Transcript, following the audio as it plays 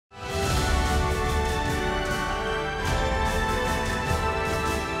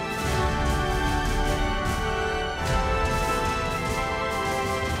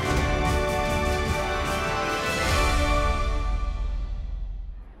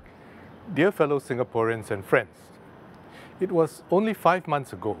Dear fellow Singaporeans and friends, it was only 5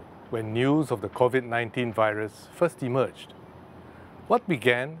 months ago when news of the COVID-19 virus first emerged. What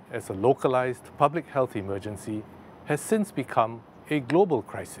began as a localized public health emergency has since become a global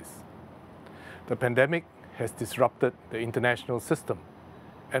crisis. The pandemic has disrupted the international system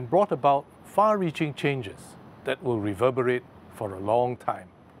and brought about far-reaching changes that will reverberate for a long time,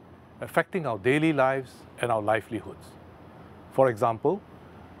 affecting our daily lives and our livelihoods. For example,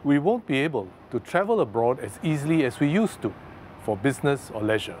 we won't be able to travel abroad as easily as we used to for business or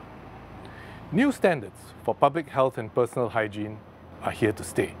leisure. New standards for public health and personal hygiene are here to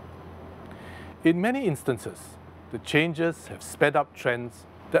stay. In many instances, the changes have sped up trends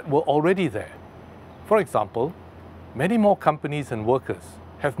that were already there. For example, many more companies and workers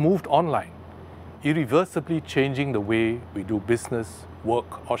have moved online, irreversibly changing the way we do business,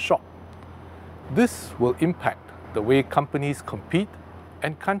 work, or shop. This will impact the way companies compete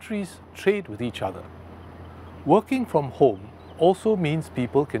and countries trade with each other. Working from home also means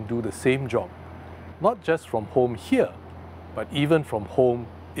people can do the same job, not just from home here, but even from home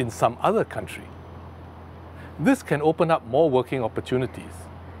in some other country. This can open up more working opportunities,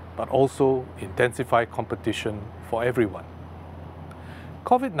 but also intensify competition for everyone.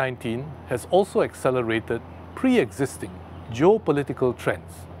 COVID-19 has also accelerated pre-existing geopolitical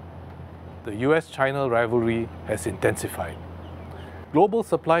trends. The US-China rivalry has intensified. Global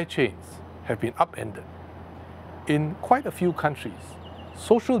supply chains have been upended. In quite a few countries,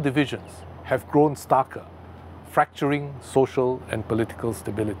 social divisions have grown starker, fracturing social and political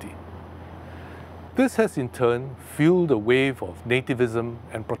stability. This has in turn fueled a wave of nativism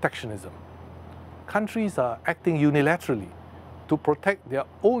and protectionism. Countries are acting unilaterally to protect their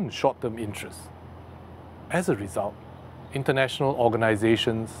own short-term interests. As a result, international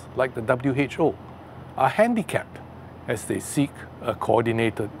organizations like the WHO are handicapped as they seek a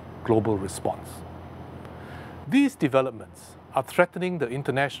coordinated global response. These developments are threatening the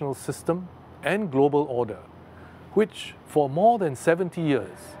international system and global order, which for more than 70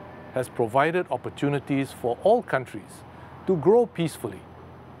 years has provided opportunities for all countries to grow peacefully.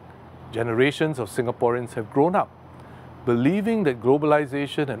 Generations of Singaporeans have grown up believing that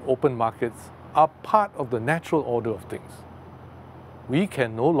globalization and open markets are part of the natural order of things. We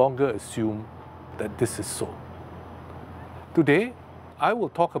can no longer assume that this is so. Today, I will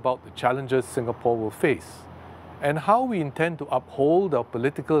talk about the challenges Singapore will face and how we intend to uphold our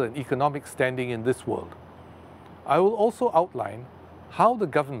political and economic standing in this world. I will also outline how the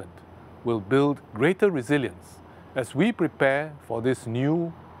government will build greater resilience as we prepare for this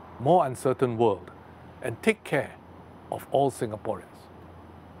new, more uncertain world and take care of all Singaporeans.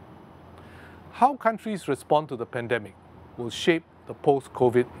 How countries respond to the pandemic will shape the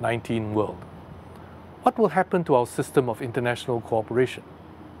post-COVID-19 world. What will happen to our system of international cooperation?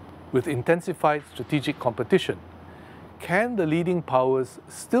 With intensified strategic competition, can the leading powers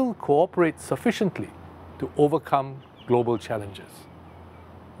still cooperate sufficiently to overcome global challenges?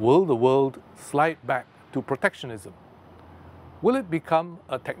 Will the world slide back to protectionism? Will it become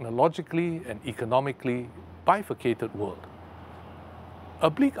a technologically and economically bifurcated world? A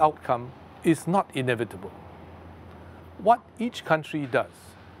bleak outcome is not inevitable. What each country does,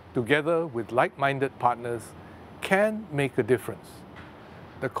 together with like-minded partners, can make a difference.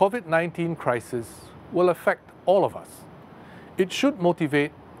 The COVID-19 crisis will affect all of us. It should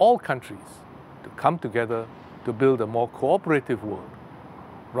motivate all countries to come together to build a more cooperative world,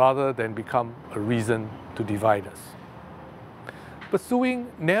 rather than become a reason to divide us.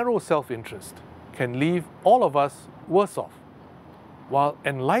 Pursuing narrow self-interest can leave all of us worse off, while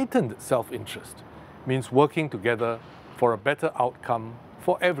enlightened self-interest means working together for a better outcome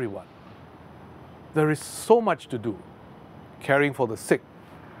for everyone. There is so much to do: caring for the sick,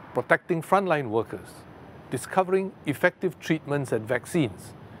 protecting frontline workers, discovering effective treatments and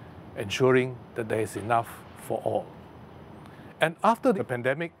vaccines, ensuring that there is enough for all. And after the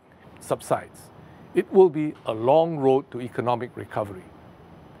pandemic subsides, it will be a long road to economic recovery.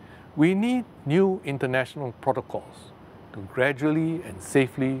 We need new international protocols to gradually and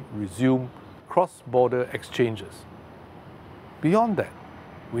safely resume cross-border exchanges. Beyond that,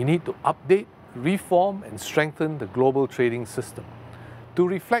 we need to update, reform, and strengthen the global trading system to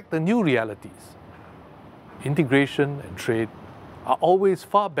reflect the new realities. Integration and trade are always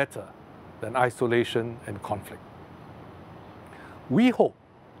far better than isolation and conflict. We hope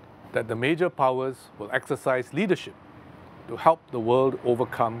that the major powers will exercise leadership to help the world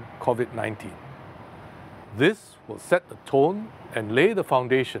overcome COVID-19. This will set the tone and lay the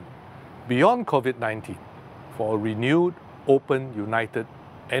foundation beyond COVID-19 for a renewed, open, united,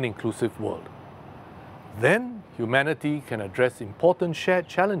 and inclusive world. Then humanity can address important shared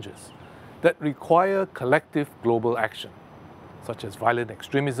challenges that require collective global action, such as violent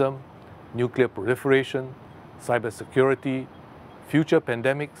extremism, nuclear proliferation, cybersecurity, future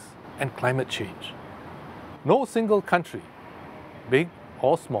pandemics, and climate change. No single country, big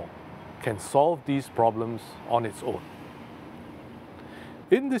or small, can solve these problems on its own.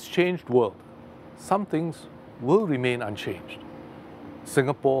 In this changed world, some things will remain unchanged.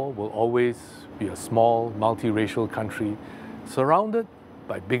 Singapore will always be a small, multiracial country surrounded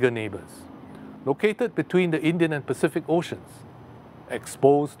by bigger neighbors, located between the Indian and Pacific Oceans,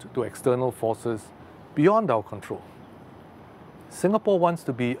 exposed to external forces beyond our control. Singapore wants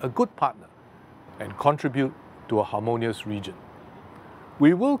to be a good partner and contribute to a harmonious region.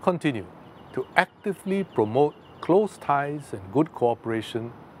 We will continue to actively promote close ties and good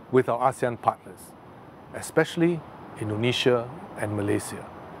cooperation with our ASEAN partners, especially Indonesia and Malaysia,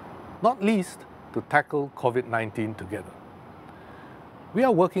 not least to tackle COVID-19 together. We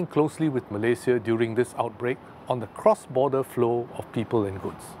are working closely with Malaysia during this outbreak on the cross-border flow of people and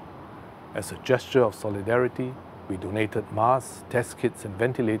goods. As a gesture of solidarity, we donated masks, test kits and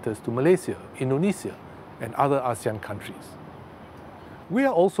ventilators to Malaysia, Indonesia and other ASEAN countries. We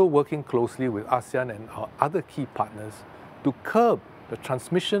are also working closely with ASEAN and our other key partners to curb the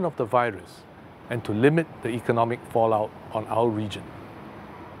transmission of the virus and to limit the economic fallout on our region.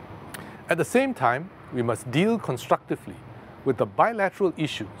 At the same time, we must deal constructively with the bilateral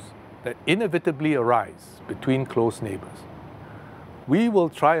issues that inevitably arise between close neighbors. We will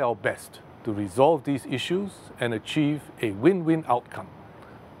try our best to resolve these issues and achieve a win-win outcome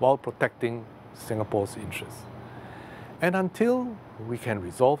while protecting Singapore's interests. And until we can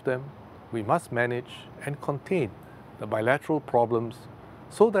resolve them, we must manage and contain the bilateral problems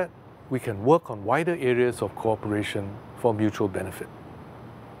so that we can work on wider areas of cooperation for mutual benefit.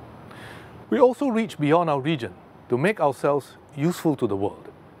 We also reach beyond our region to make ourselves useful to the world,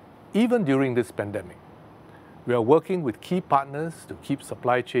 even during this pandemic. We are working with key partners to keep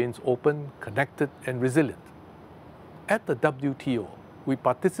supply chains open, connected, and resilient. At the WTO, we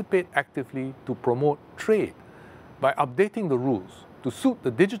participate actively to promote trade by updating the rules to suit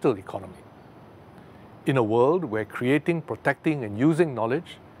the digital economy. In a world where creating, protecting, and using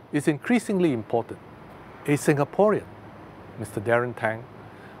knowledge is increasingly important, a Singaporean, Mr. Darren Tang,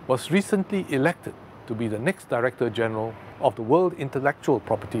 was recently elected to be the next Director General of the World Intellectual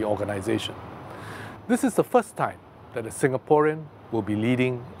Property Organization. This is the first time that a Singaporean will be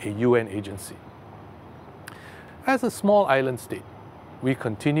leading a UN agency. As a small island state, we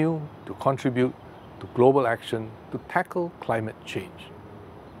continue to contribute to global action to tackle climate change.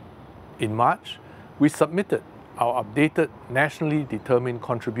 In March, we submitted our updated nationally determined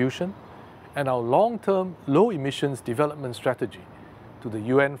contribution and our long-term low-emissions development strategy to the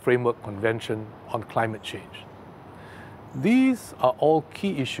UN Framework Convention on Climate Change. These are all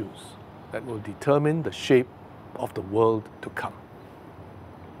key issues that will determine the shape of the world to come.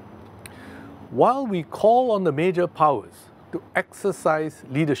 While we call on the major powers to exercise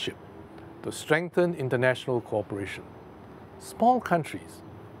leadership to strengthen international cooperation, small countries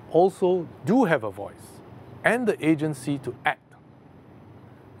also do have a voice and the agency to act.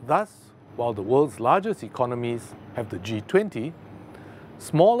 Thus, while the world's largest economies have the G20,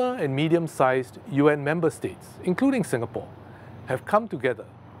 smaller and medium-sized UN member states, including Singapore, have come together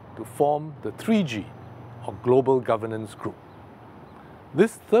to form the 3G, or Global Governance Group.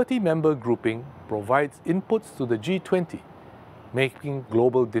 This 30-member grouping provides inputs to the G20, making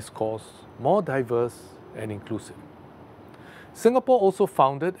global discourse more diverse and inclusive. Singapore also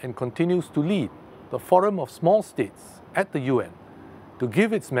founded and continues to lead the Forum of Small States at the UN to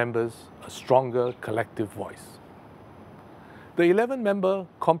give its members a stronger collective voice. The 11-member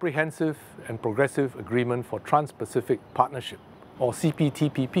Comprehensive and Progressive Agreement for Trans-Pacific Partnership, or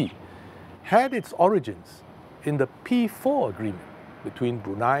CPTPP, had its origins in the P4 agreement between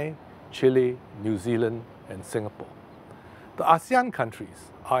Brunei, Chile, New Zealand, and Singapore. The ASEAN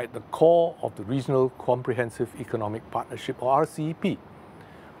countries are at the core of the Regional Comprehensive Economic Partnership, or RCEP,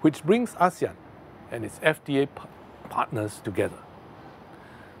 which brings ASEAN and its FTA partners together.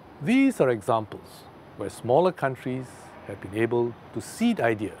 These are examples where smaller countries have been able to seed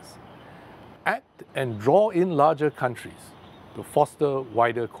ideas, act and draw in larger countries to foster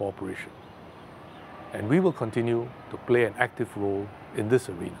wider cooperation. And we will continue to play an active role in this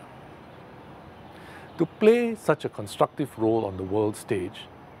arena. To play such a constructive role on the world stage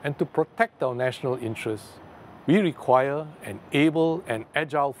and to protect our national interests, we require an able and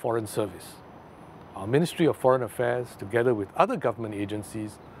agile foreign service. Our Ministry of Foreign Affairs, together with other government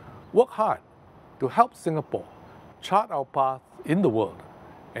agencies, work hard to help Singapore chart our path in the world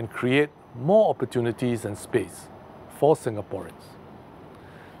and create more opportunities and space for Singaporeans.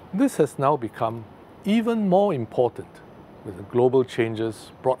 This has now become even more important with the global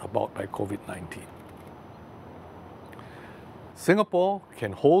changes brought about by COVID-19. Singapore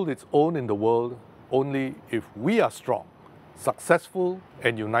can hold its own in the world only if we are strong, successful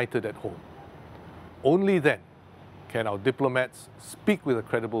and united at home. Only then can our diplomats speak with a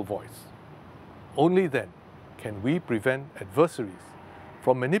credible voice. Only then can we prevent adversaries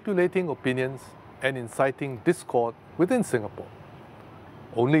from manipulating opinions and inciting discord within Singapore.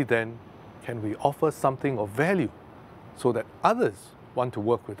 Only then can we offer something of value so that others want to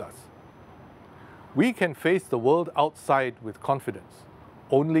work with us. We can face the world outside with confidence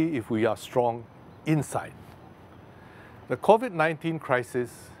only if we are strong inside. The COVID-19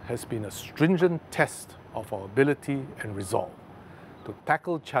 crisis has been a stringent test of our ability and resolve to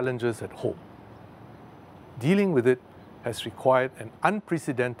tackle challenges at home. Dealing with it has required an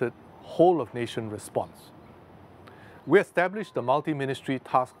unprecedented whole-of-nation response. We established the multi-ministry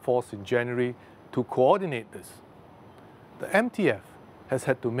task force in January to coordinate this. The MTF has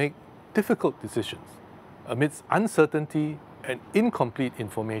had to make difficult decisions amidst uncertainty and incomplete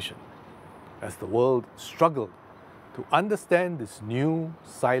information as the world struggled to understand this new,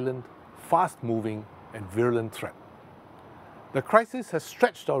 silent, fast-moving and virulent threat. The crisis has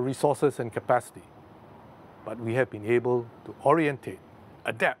stretched our resources and capacity, but we have been able to orientate,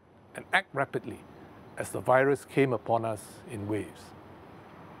 adapt and act rapidly as the virus came upon us in waves.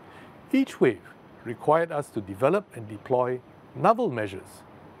 Each wave required us to develop and deploy novel measures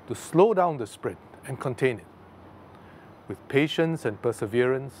to slow down the spread and contain it. With patience and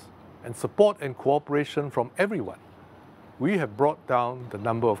perseverance and support and cooperation from everyone, we have brought down the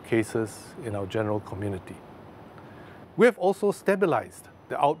number of cases in our general community. We have also stabilized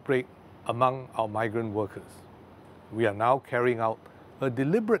the outbreak among our migrant workers. We are now carrying out a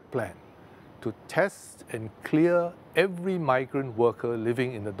deliberate plan to test and clear every migrant worker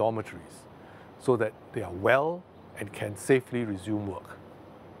living in the dormitories so that they are well and can safely resume work.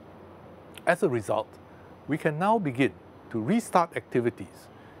 As a result, we can now begin to restart activities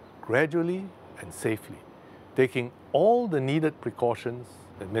gradually and safely, taking all the needed precautions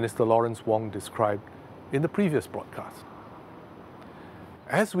that Minister Lawrence Wong described in the previous broadcast.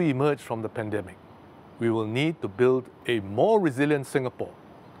 As we emerge from the pandemic, we will need to build a more resilient Singapore,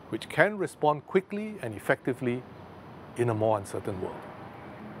 which can respond quickly and effectively in a more uncertain world.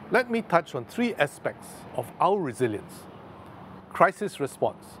 Let me touch on three aspects of our resilience: crisis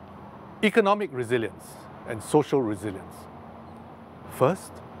response, economic resilience, and social resilience.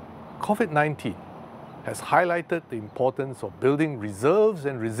 First, COVID-19 has highlighted the importance of building reserves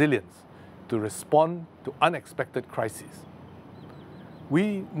and resilience to respond to unexpected crises.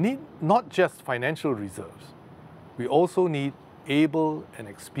 We need not just financial reserves, we also need able and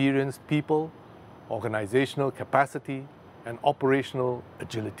experienced people, organizational capacity, and operational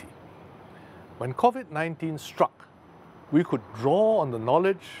agility. When COVID-19 struck, we could draw on the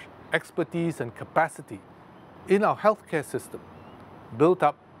knowledge, expertise, and capacity in our healthcare system built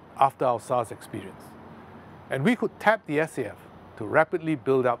up after our SARS experience. And we could tap the SAF to rapidly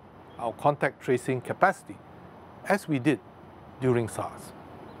build up our contact tracing capacity, as we did during SARS.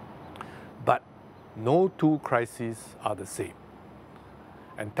 But no two crises are the same.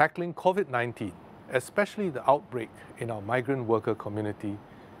 And tackling COVID-19, especially the outbreak in our migrant worker community,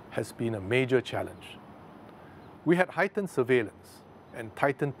 has been a major challenge. We had heightened surveillance and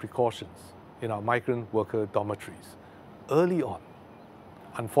tightened precautions in our migrant worker dormitories early on.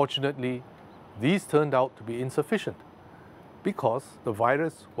 Unfortunately, these turned out to be insufficient because the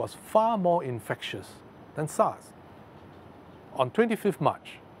virus was far more infectious than SARS. On 25th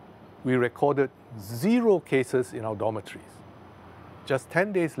March, we recorded 0 cases in our dormitories. Just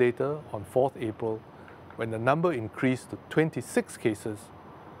 10 days later, on 4th April, when the number increased to 26 cases,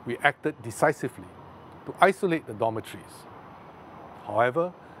 we acted decisively to isolate the dormitories.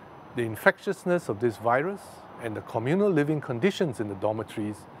 However, the infectiousness of this virus and the communal living conditions in the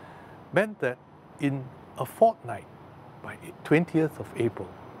dormitories meant that in a fortnight, by 20th of April,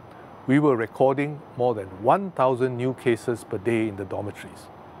 we were recording more than 1,000 new cases per day in the dormitories.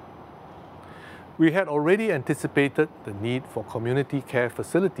 We had already anticipated the need for community care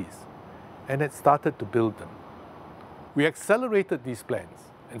facilities and had started to build them. We accelerated these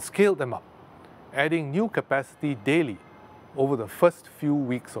plans and scaled them up, adding new capacity daily over the first few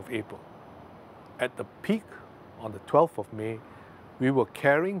weeks of April. At the peak, on the 12th of May, we were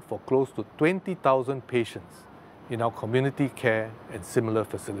caring for close to 20,000 patients in our community care and similar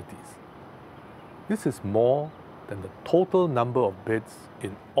facilities. This is more than the total number of beds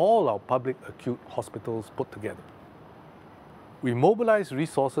in all our public acute hospitals put together. We mobilized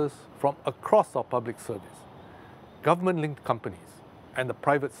resources from across our public service, government-linked companies, and the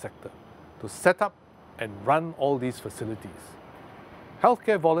private sector to set up and run all these facilities.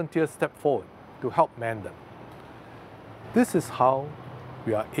 Healthcare volunteers step forward to help man them. This is how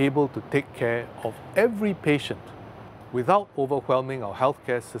we are able to take care of every patient without overwhelming our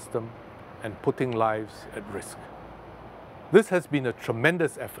healthcare system and putting lives at risk. This has been a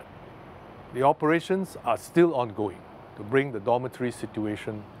tremendous effort. The operations are still ongoing to bring the dormitory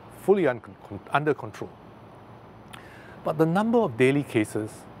situation fully under control. But the number of daily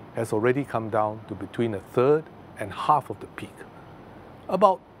cases has already come down to between a third and half of the peak.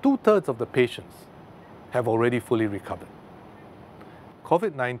 About 2/3 of the patients have already fully recovered.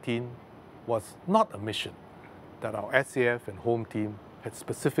 COVID-19 was not a mission that our SAF and home team had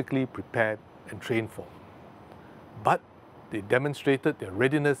specifically prepared and trained for. But they demonstrated their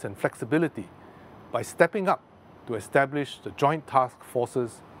readiness and flexibility by stepping up to establish the joint task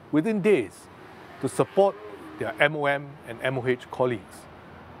forces within days to support their MOM and MOH colleagues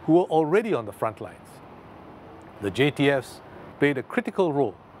who were already on the front lines. The JTFs played a critical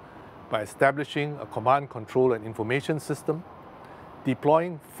role by establishing a command, control and information system,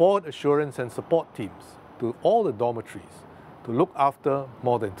 deploying forward assurance and support teams to all the dormitories to look after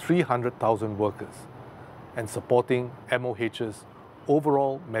more than 300,000 workers, and supporting MOH's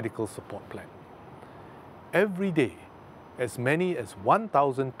overall medical support plan. Every day, as many as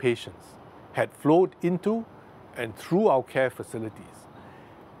 1,000 patients had flowed into and through our care facilities.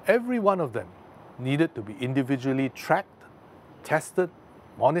 Every one of them needed to be individually tracked, tested,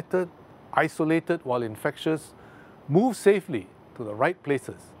 monitored, isolated while infectious, moved safely to the right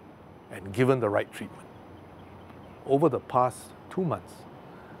places, and given the right treatment. Over the past 2 months,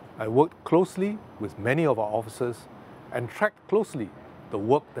 I worked closely with many of our officers and tracked closely the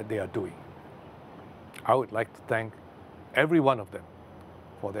work that they are doing. I would like to thank every one of them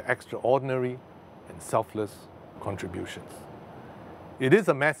for their extraordinary and selfless contributions. It is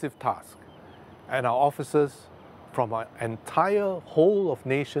a massive task, and our officers from our entire whole of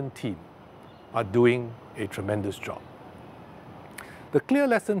nation team are doing a tremendous job. The clear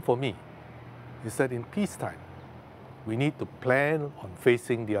lesson for me is that in peacetime, we need to plan on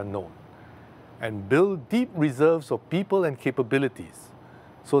facing the unknown and build deep reserves of people and capabilities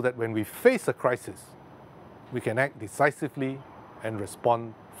so that when we face a crisis, we can act decisively and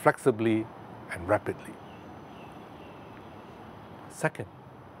respond flexibly and rapidly. Second,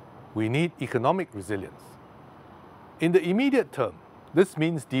 we need economic resilience. In the immediate term, this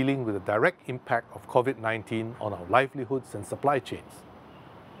means dealing with the direct impact of COVID-19 on our livelihoods and supply chains.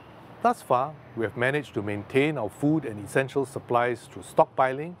 Thus far, we have managed to maintain our food and essential supplies through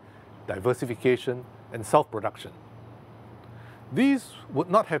stockpiling, diversification, and self-production. These would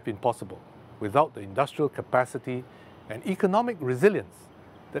not have been possible without the industrial capacity and economic resilience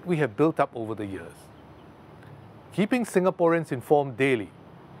that we have built up over the years. Keeping Singaporeans informed daily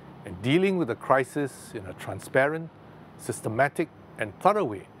and dealing with the crisis in a transparent, systematic, and thorough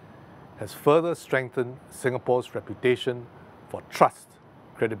way has further strengthened Singapore's reputation for trust,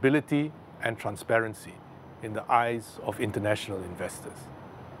 credibility, and transparency in the eyes of international investors.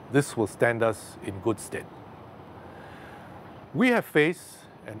 This will stand us in good stead. We have faced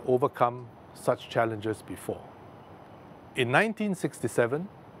and overcome such challenges before. In 1967,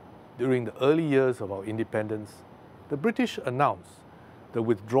 during the early years of our independence, the British announced the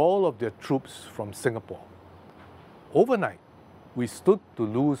withdrawal of their troops from Singapore. Overnight, we stood to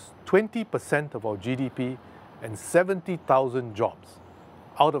lose 20% of our GDP and 70,000 jobs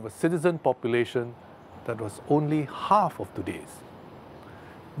out of a citizen population that was only half of today's.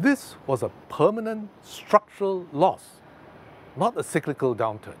 This was a permanent structural loss, not a cyclical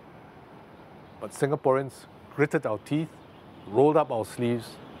downturn. But Singaporeans gritted our teeth, rolled up our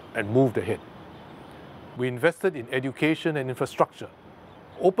sleeves, and moved ahead. We invested in education and infrastructure,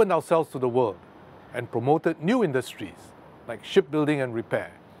 opened ourselves to the world, and promoted new industries like shipbuilding and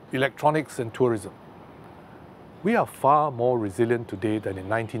repair, electronics and tourism. We are far more resilient today than in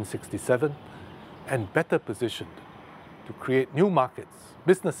 1967 and better positioned to create new markets,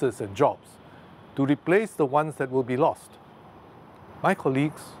 businesses and jobs to replace the ones that will be lost. My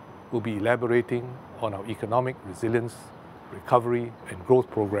colleagues will be elaborating on our economic resilience, recovery and growth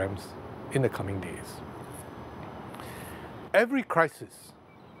programs in the coming days. Every crisis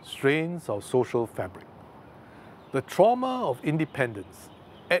strains our social fabric. The trauma of independence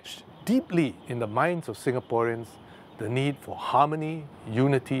etched deeply in the minds of Singaporeans the need for harmony,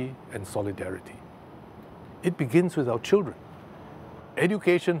 unity, and solidarity. It begins with our children.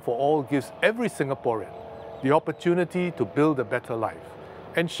 Education for all gives every Singaporean the opportunity to build a better life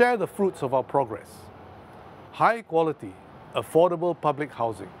and share the fruits of our progress. High quality, affordable public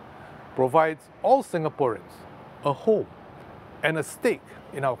housing provides all Singaporeans a home and a stake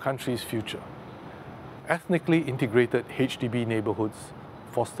in our country's future. Ethnically integrated HDB neighborhoods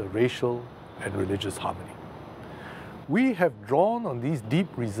foster racial and religious harmony. We have drawn on these deep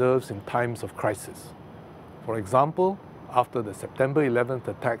reserves in times of crisis. For example, after the September 11th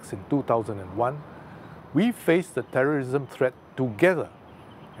attacks in 2001, we faced the terrorism threat together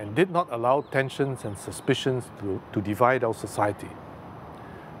and did not allow tensions and suspicions to divide our society.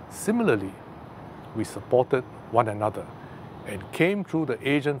 Similarly, we supported one another and came through the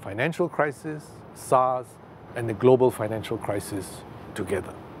Asian financial crisis, SARS, and the global financial crisis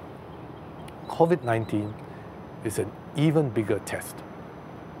together. COVID-19 is an even bigger test.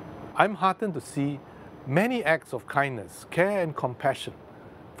 I'm heartened to see many acts of kindness, care and compassion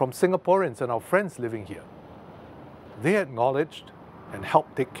from Singaporeans and our friends living here. They acknowledged and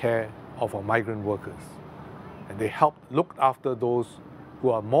helped take care of our migrant workers, and they helped look after those who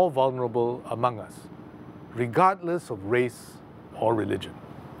are more vulnerable among us, regardless of race or religion.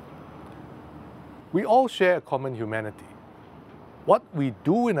 We all share a common humanity. What we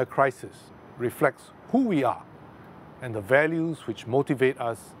do in a crisis reflects who we are and the values which motivate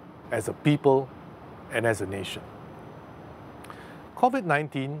us as a people and as a nation.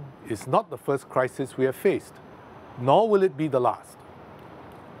 COVID-19 is not the first crisis we have faced, nor will it be the last.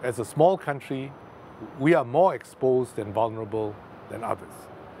 As a small country, we are more exposed and vulnerable than others.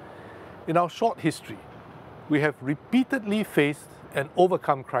 In our short history, we have repeatedly faced and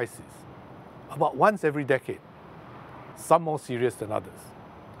overcome crises, about once every decade, some more serious than others.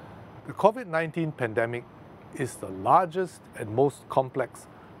 The COVID-19 pandemic is the largest and most complex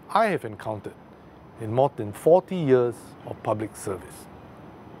I have encountered in more than 40 years of public service.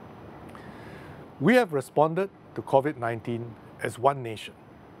 We have responded to COVID-19 as one nation,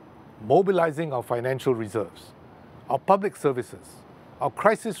 mobilizing our financial reserves, our public services, our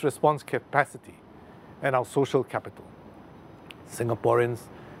crisis response capacity, and our social capital. Singaporeans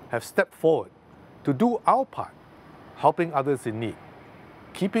have stepped forward to do our part, helping others in need,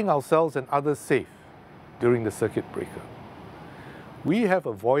 keeping ourselves and others safe during the circuit breaker. We have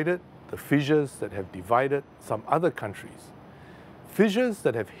avoided the fissures that have divided some other countries, fissures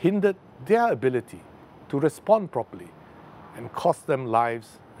that have hindered their ability to respond properly and cost them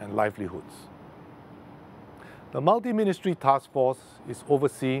lives and livelihoods. The Multi-Ministry Task Force is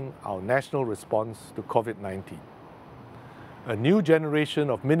overseeing our national response to COVID-19. A new generation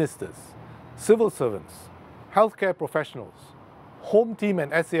of ministers, civil servants, healthcare professionals, home team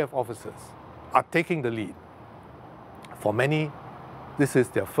and SAF officers are taking the lead. For many, this is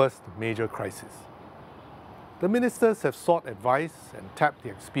their first major crisis. The ministers have sought advice and tapped the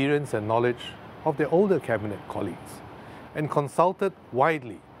experience and knowledge of their older cabinet colleagues and consulted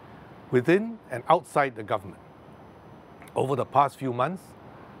widely within and outside the government. Over the past few months,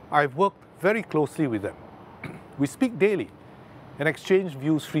 I've worked very closely with them. We speak daily and exchange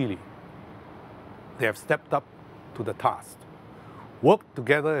views freely. They have stepped up to the task, worked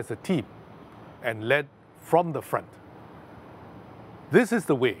together as a team, and led from the front. This is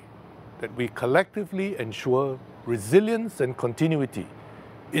the way that we collectively ensure resilience and continuity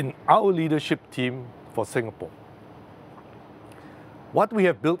in our leadership team for Singapore. What we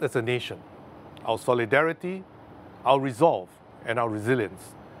have built as a nation, our solidarity, our resolve, and our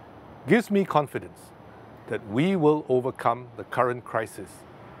resilience, gives me confidence that we will overcome the current crisis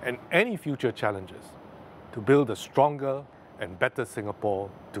and any future challenges to build a stronger and better Singapore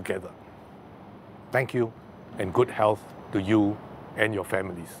together. Thank you, and good health to you and your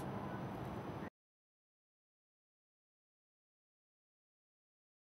families.